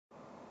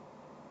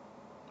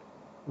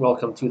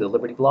Welcome to the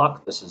Liberty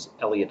Block. This is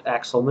Elliot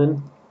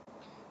Axelman.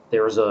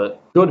 There is a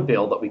good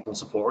bill that we can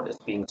support. It's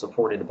being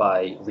supported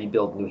by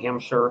Rebuild New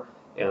Hampshire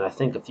and I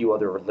think a few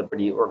other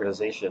Liberty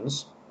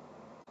organizations.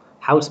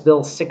 House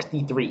Bill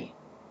 63,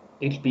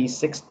 HB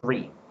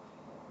 63,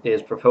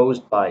 is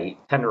proposed by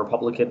 10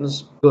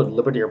 Republicans, good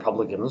Liberty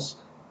Republicans: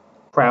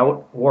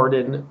 Prout,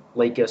 Warden,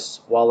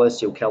 Lakis,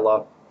 Wallace,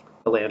 Yokella,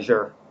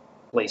 Belanger,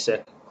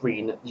 Lasik,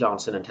 Green,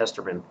 Johnson, and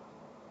Testerman.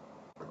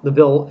 The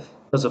bill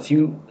does a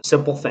few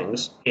simple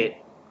things. It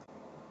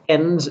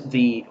ends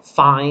the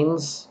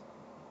fines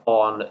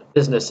on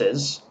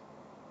businesses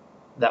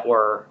that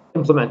were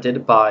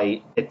implemented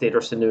by dictator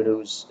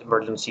Sununu's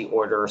Emergency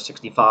Order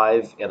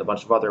 65 and a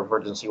bunch of other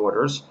emergency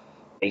orders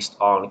based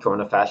on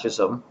corona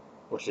fascism,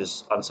 which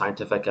is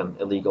unscientific and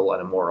illegal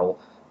and immoral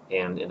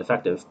and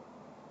ineffective.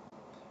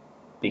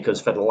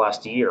 Because for the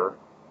last year,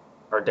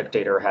 our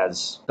dictator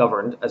has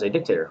governed as a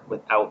dictator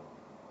without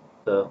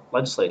the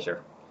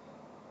legislature.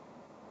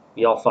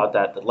 We all thought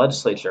that the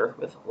legislature,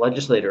 with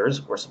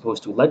legislators, were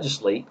supposed to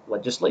legislate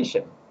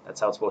legislation.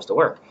 That's how it's supposed to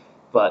work.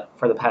 But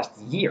for the past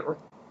year,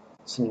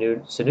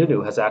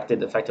 Sununu has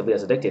acted effectively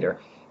as a dictator,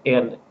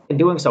 and in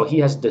doing so, he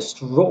has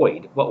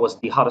destroyed what was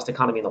the hottest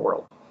economy in the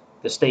world.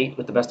 The state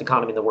with the best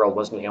economy in the world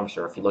was New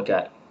Hampshire. If you look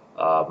at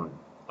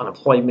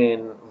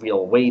unemployment,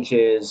 real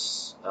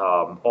wages,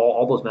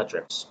 all those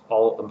metrics,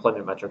 all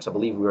employment metrics, I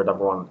believe we were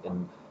number one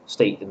in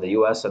state in the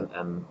U.S.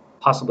 and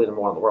possibly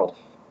number one in the world.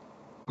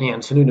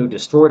 And Sununu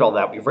destroyed all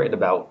that. We've written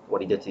about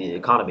what he did to the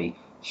economy,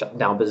 shutting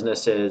down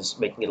businesses,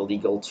 making it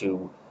illegal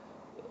to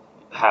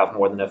have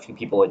more than a few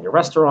people in your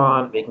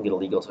restaurant, making it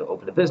illegal to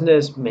open a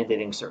business,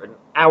 mandating certain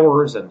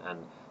hours and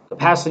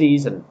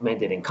capacities, and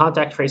mandating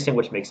contact tracing,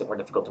 which makes it more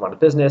difficult to run a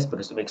business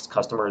because it makes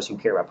customers who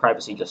care about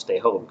privacy just stay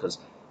home, because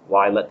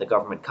why let the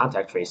government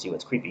contact trace you?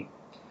 It's creepy.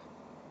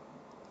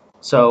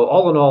 So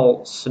all in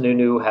all,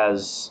 Sununu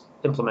has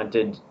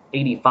implemented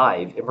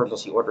 85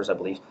 emergency orders, I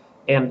believe.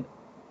 And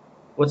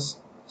what's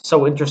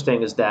so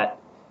interesting is that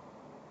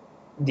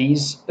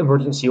these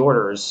emergency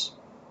orders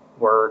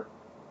were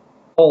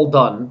all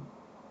done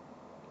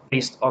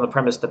based on the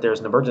premise that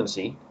there's an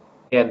emergency,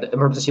 and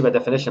emergency by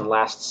definition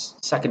lasts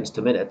seconds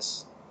to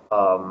minutes,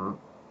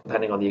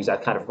 depending on the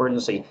exact kind of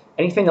emergency.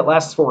 Anything that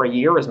lasts for a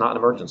year is not an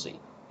emergency.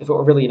 If it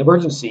were really an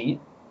emergency,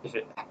 if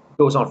it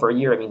goes on for a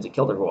year, it means it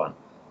killed everyone.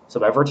 So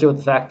by virtue of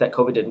the fact that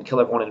COVID didn't kill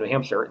everyone in New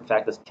Hampshire, in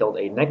fact, it's killed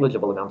a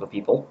negligible amount of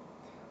people,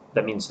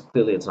 that means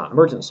clearly it's not an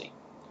emergency.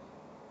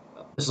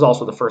 This is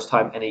also the first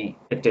time any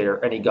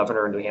dictator, any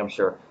governor in New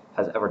Hampshire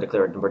has ever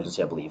declared an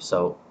emergency, I believe.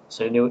 So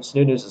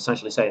Sununu is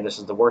essentially saying this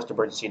is the worst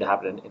emergency to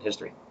happen in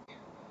history.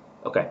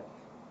 Okay.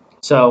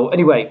 So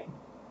anyway,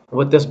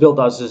 what this bill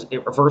does is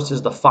it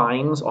reverses the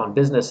fines on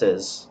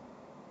businesses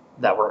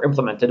that were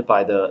implemented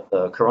by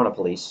the Corona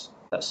police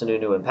that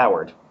Sununu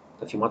empowered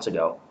a few months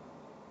ago.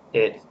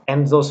 It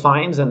ends those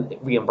fines and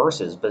it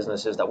reimburses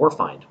businesses that were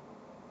fined.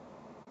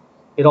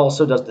 It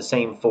also does the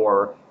same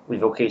for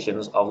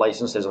revocations of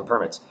licenses and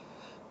permits.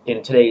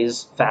 In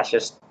today's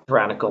fascist,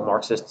 tyrannical,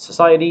 Marxist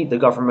society, the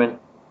government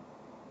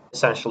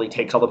essentially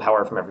takes all the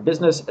power from every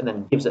business and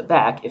then gives it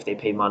back if they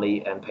pay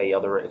money and pay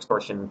other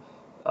extortion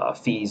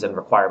fees and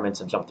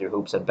requirements and jump through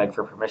hoops and beg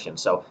for permission.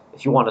 So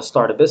if you want to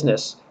start a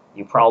business,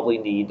 you probably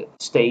need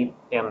state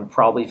and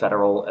probably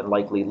federal and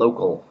likely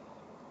local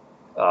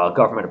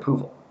government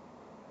approval.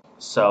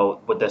 So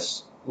what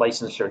this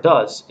licensure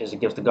does is it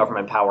gives the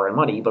government power and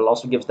money, but it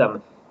also gives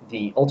them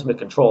the ultimate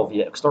control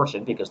via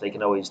extortion, because they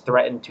can always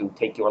threaten to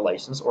take your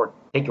license or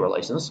take your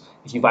license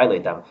if you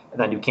violate them, and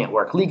then you can't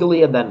work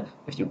legally, and then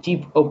if you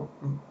keep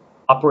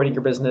operating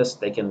your business,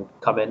 they can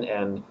come in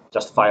and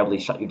justifiably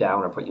shut you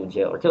down or put you in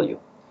jail or kill you.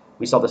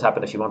 We saw this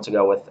happen a few months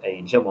ago with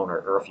a gym owner,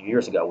 or a few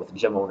years ago with a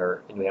gym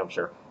owner in New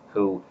Hampshire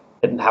who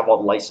didn't have all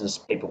the license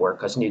paperwork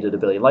because he needed a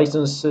billion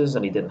licenses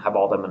and he didn't have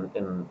all them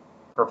in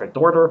perfect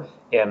order,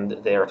 and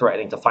they're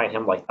threatening to fine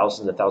him like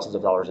thousands and thousands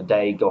of dollars a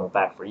day, going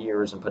back for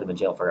years, and put him in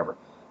jail forever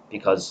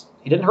because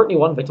he didn't hurt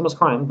anyone, victimless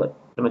crime, but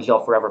put him in jail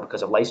forever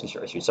because of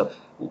licensure issues. So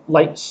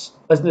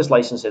business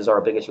licenses are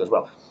a big issue as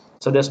well.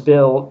 So this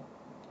bill,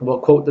 we'll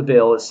quote the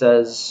bill, it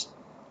says,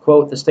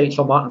 quote, "The state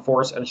shall not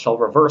enforce and shall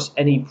reverse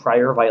any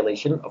prior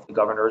violation of the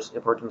governor's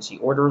emergency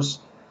orders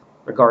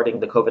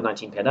regarding the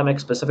COVID-19 pandemic.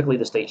 Specifically,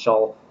 the state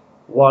shall,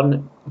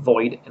 1,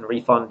 void and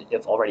refund,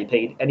 if already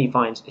paid, any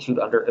fines issued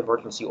under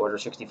Emergency Order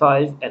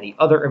 65, any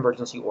other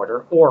emergency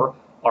order, or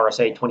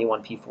RSA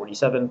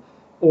 21P47,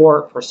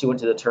 or pursuant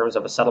to the terms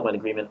of a settlement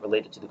agreement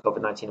related to the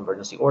COVID-19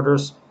 emergency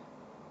orders."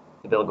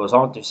 The bill goes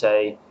on to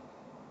say,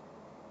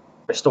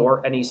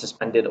 "Restore any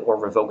suspended or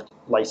revoked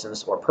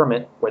license or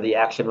permit where the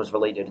action was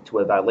related to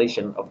a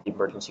violation of the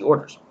emergency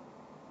orders."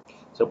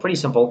 So pretty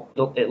simple.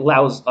 It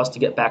allows us to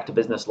get back to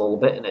business a little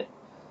bit, and it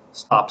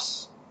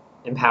stops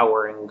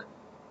empowering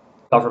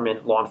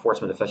government law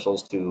enforcement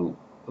officials to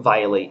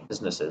violate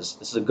businesses.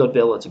 This is a good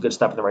bill. It's a good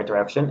step in the right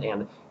direction,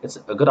 and it's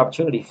a good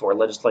opportunity for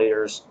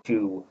legislators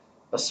to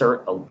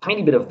assert a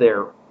tiny bit of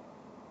their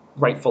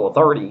rightful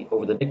authority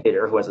over the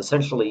dictator, who has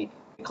essentially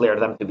declared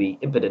them to be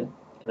impotent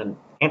an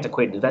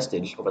antiquated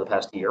vestige over the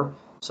past year.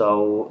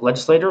 So,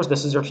 legislators,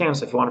 this is your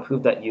chance if you want to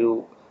prove that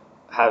you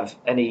have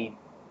any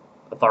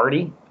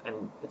authority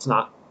and it's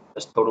not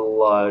just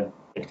total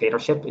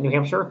dictatorship in New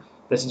Hampshire.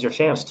 This is your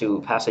chance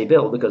to pass a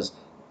bill because,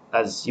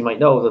 as you might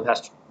know, the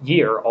past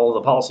year, all of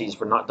the policies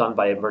were not done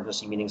by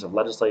emergency meetings of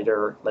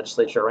legislature,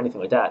 or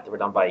anything like that. They were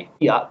done by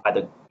fiat, by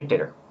the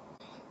dictator.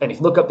 And if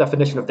you look up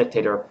definition of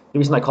dictator, the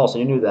reason I call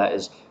Sununu that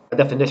is, by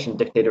definition,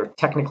 dictator,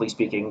 technically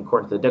speaking,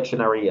 according to the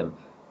dictionary and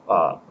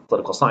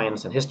political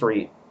science and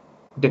history,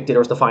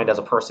 dictator is defined as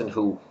a person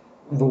who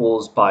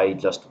rules by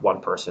just one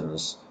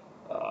person's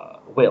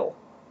will.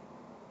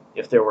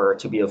 If there were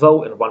to be a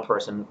vote and one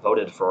person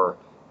voted for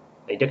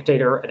a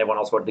dictator and everyone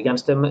else voted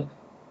against him,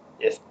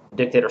 if the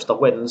dictator still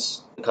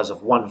wins because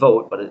of one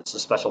vote, but it's a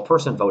special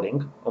person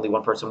voting, only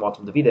one person wants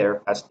him to be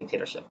there, that's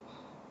dictatorship.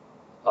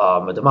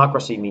 A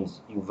democracy means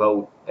you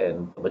vote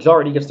and the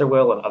majority gets their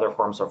will, and other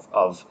forms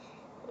of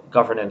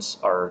governance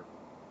are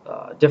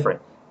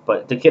different.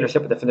 But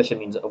dictatorship, by definition,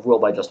 means a rule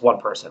by just one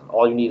person.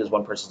 All you need is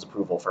one person's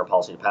approval for a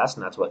policy to pass,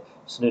 and that's what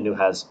Sununu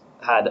has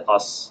had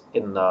us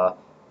in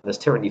this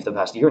tyranny for the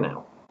past year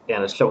now,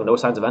 and it's showing no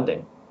signs of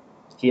ending.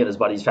 He and his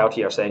buddies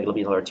Fauci are saying it'll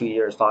be another 2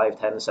 years, 5,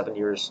 10, 7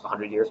 years,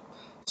 100 years.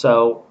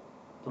 So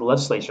the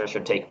legislature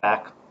should take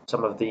back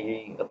some of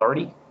the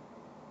authority.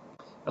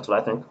 That's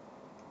what I think.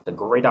 It's a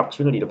great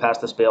opportunity to pass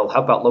this bill,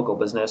 help out local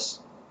business,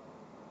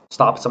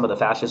 stop some of the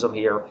fascism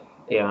here,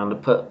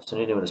 and put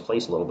Sununu in his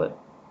place a little bit.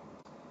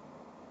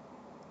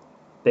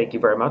 Thank you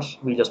very much.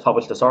 We just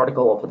published this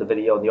article. I'll put the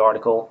video in the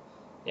article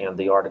and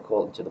the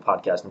article into the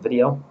podcast and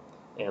video.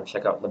 And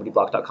check out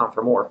libertyblock.com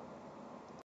for more.